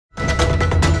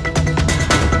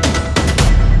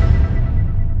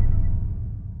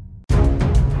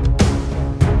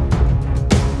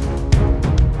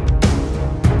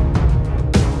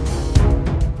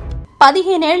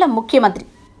15 ఏళ్ల ముఖ్యమంత్రి,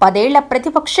 10 ఏళ్ల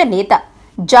ప్రతిపక్ష నేత,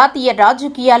 జాతీయ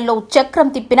రాజకీయాల్లో చక్రం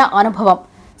తిప్పిన అనుభవం,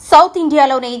 సౌత్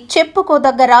ఇండియాలోనే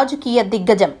చెప్పుకోదగ్గ రాజకీయ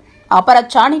దిగ్గజం, అపర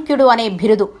చాణక్యుడు అనే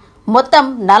బిరుదు, మొత్తం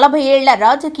 40 ఏళ్ల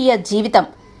రాజకీయ జీవితం.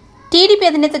 టీడీపీ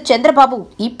అధినేత చంద్రబాబు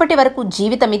ఇప్పటి వరకు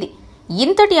జీవితం ఇది.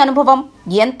 ఇంతటి అనుభవం,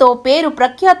 ఎంతో పేరు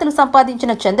ప్రఖ్యాతులు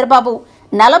సంపాదించిన చంద్రబాబు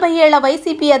 40 ఏళ్ల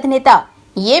వైసీపీ అధినేత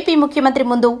ఏపీ ముఖ్యమంత్రి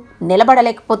ముందు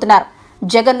నిలబడలేకపోతున్నారు.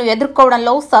 జగన్ను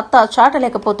ఎదుర్కోవడంలో సత్తా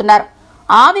చాటలేకపోతున్నారు.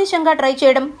 ఆవేశంగా ట్రై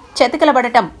చేయడం,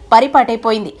 చతికిలబడటం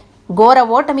పరిపాటైపోయింది. ఘోర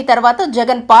ఓటమి తర్వాత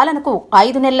జగన్ పాలనకు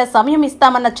 5 నెలల సమయం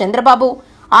ఇస్తామన్న చంద్రబాబు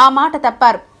ఆ మాట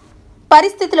తప్పారు.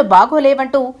 పరిస్థితులు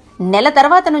బాగోలేవంటూ నెల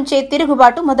తర్వాత నుంచే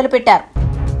తిరుగుబాటు మొదలుపెట్టారు.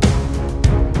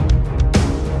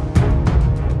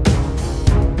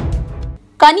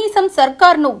 కనీసం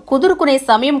సర్కారును కుదురుకునే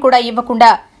సమయం కూడా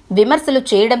ఇవ్వకుండా విమర్శలు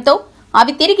చేయడంతో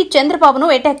అవి తిరిగి చంద్రబాబును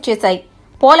అటాక్ చేశాయి.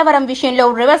 పోలవరం విషయంలో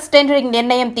రివర్స్ టెండరింగ్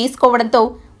నిర్ణయం తీసుకోవడంతో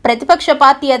ప్రతిపక్ష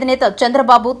పార్టీ అధినేత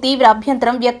చంద్రబాబు తీవ్ర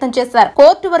అభ్యంతరం వ్యక్తం చేశారు.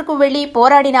 కోర్టు వరకు వెళ్లి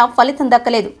పోరాడినా ఫలితం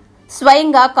దక్కలేదు.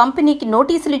 స్వయంగా కంపెనీకి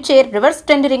నోటీసులిచ్చే రివర్స్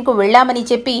టెండరింగ్ కు వెళ్లామని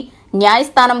చెప్పి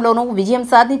న్యాయస్థానంలోనూ విజయం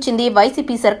సాధించింది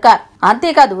వైసీపీ సర్కార్.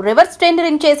 అంతేకాదు రివర్స్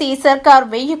టెండరింగ్ చేసి సర్కార్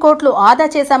 1000 కోట్లు ఆదా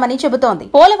చేశామని చెబుతోంది.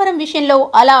 పోలవరం విషయంలో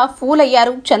అలా ఫూల్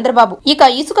అయ్యారు చంద్రబాబు. ఇక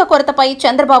ఇసుక కొరతపై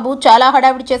చంద్రబాబు చాలా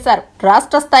హడావిడి చేశారు.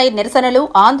 రాష్ట్ర స్థాయి నిరసనలు,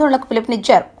 ఆందోళనకు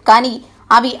పిలుపునిచ్చారు. కానీ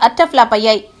అవి అట్టఫ్లాప్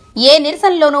అయ్యాయి. ఏ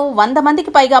నిరసనలోనూ 100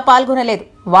 మందికి పైగా పాల్గొనలేదు.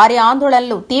 వారి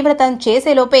ఆందోళనలు తీవ్రతం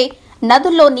చేసేలోపే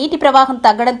నదుల్లో నీటి ప్రవాహం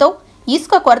తగ్గడంతో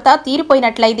ఇసుక కొరత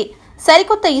తీరిపోయినట్లయింది.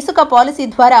 సరికొత్త ఇసుక పాలసీ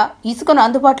ద్వారా ఇసుకను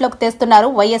అందుబాటులోకి తెస్తున్నారు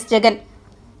వైఎస్ జగన్.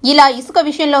 ఇలా ఇసుక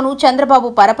విషయంలోనూ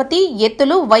చంద్రబాబు పరపతి,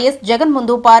 ఎత్తులు వైఎస్ జగన్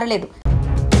ముందు పారలేదు.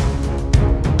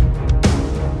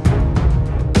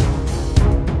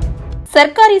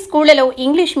 సర్కారీ స్కూళ్లలో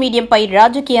ఇంగ్లీష్ మీడియంపై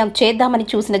రాజకీయం చేద్దామని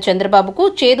చూసిన చంద్రబాబుకు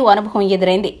చేదు అనుభవం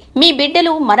ఎదురైంది. మీ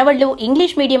బిడ్డలు, మనవళ్లు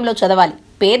ఇంగ్లీష్ మీడియంలో చదవాలి,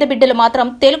 పేద బిడ్డలు మాత్రం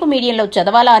తెలుగు మీడియంలో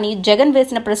చదవాలా అని జగన్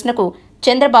వేసిన ప్రశ్నకు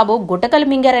చంద్రబాబు గుట్టకలు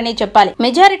మింగారనే చెప్పాలి.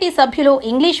 మెజారిటీ సభ్యులు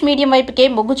ఇంగ్లీష్ మీడియం వైపుకే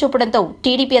మొగ్గు చూపడంతో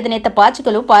టీడీపీ అధినేత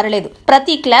పాచికలు పారలేదు.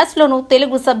 ప్రతి క్లాస్లోనూ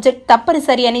తెలుగు సబ్జెక్ట్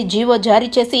తప్పనిసరి అని జీవో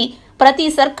జారీ చేసి ప్రతి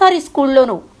సర్కారీ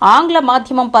స్కూల్లోనూ ఆంగ్ల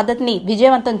మాధ్యమం పద్ధతిని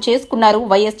విజయవంతం చేసుకున్నారు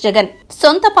వైఎస్ జగన్.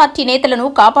 సొంత పార్టీ నేతలను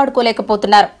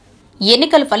కాపాడుకోలేకపోతున్నారు.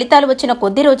 ఎన్నికల ఫలితాలు వచ్చిన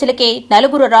కొద్ది రోజులకే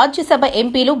 4 రాజ్యసభ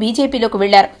ఎంపీలు బీజేపీలోకి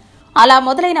వెళ్లారు. అలా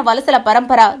మొదలైన వలసల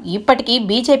పరంపర ఇప్పటికీ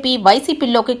బీజేపీ,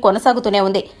 వైసీపీల్లోకి కొనసాగుతూనే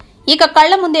ఉంది. ఇక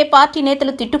కళ్ల ముందే పార్టీ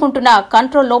నేతలు తిట్టుకుంటున్నా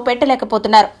కంట్రోల్లో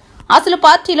పెట్టలేకపోతున్నారు. అసలు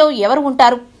పార్టీలో ఎవరు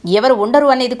ఉంటారు, ఎవరు ఉండరు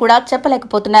అనేది కూడా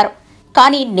చెప్పలేకపోతున్నారు.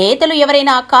 కానీ నేతలు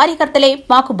ఎవరైనా కార్యకర్తలే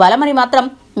మాకు బలమని మాత్రం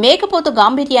మేకపోతు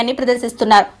గాంభీర్యాన్ని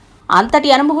ప్రదర్శిస్తున్నారు. అంతటి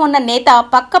అనుభవం ఉన్న నేత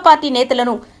పక్క పార్టీ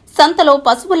నేతలను సంతలో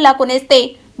పశువుల్లా కొనేస్తే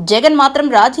జగన్ మాత్రం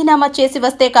రాజీనామా చేసి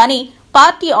వస్తే కానీ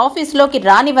పార్టీ ఆఫీసులోకి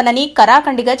రానివ్వనని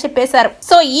కరాఖండిగా చెప్పేశారు.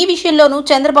 సో ఈ విషయంలోనూ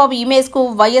చంద్రబాబు ఇమేజ్ కు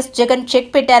వైఎస్ జగన్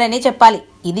చెక్ పెట్టారనే చెప్పాలి.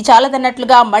 ఇది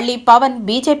చాలదన్నట్లుగా మళ్లీ పవన్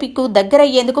బీజేపీకు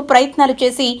దగ్గరయ్యేందుకు ప్రయత్నాలు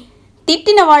చేసి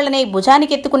తిట్టిన వాళ్లనే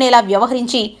భుజానికెత్తుకునేలా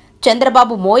వ్యవహరించి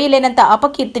చంద్రబాబు మోయలేనంత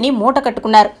అపకీర్తిని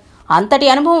మూటకట్టుకున్నారు. అంతటి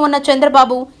అనుభవం ఉన్న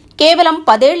చంద్రబాబు కేవలం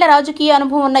 10 ఏళ్ల రాజకీయ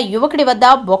అనుభవం ఉన్న యువకుడి వద్ద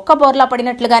బొక్కబోర్లా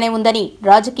పడినట్లుగానే ఉందని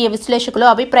రాజకీయ విశ్లేషకులు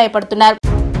అభిప్రాయపడుతున్నారు.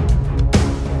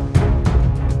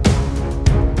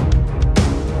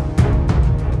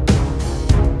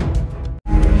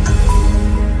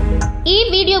 ఈ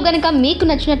వీడియో గనుక మీకు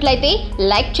నచ్చినట్లయితే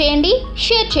లైక్ చేయండి,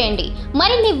 షేర్ చేయండి.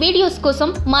 మరిన్ని వీడియోస్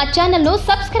కోసం మా ఛానల్ను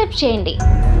సబ్స్క్రైబ్ చేయండి.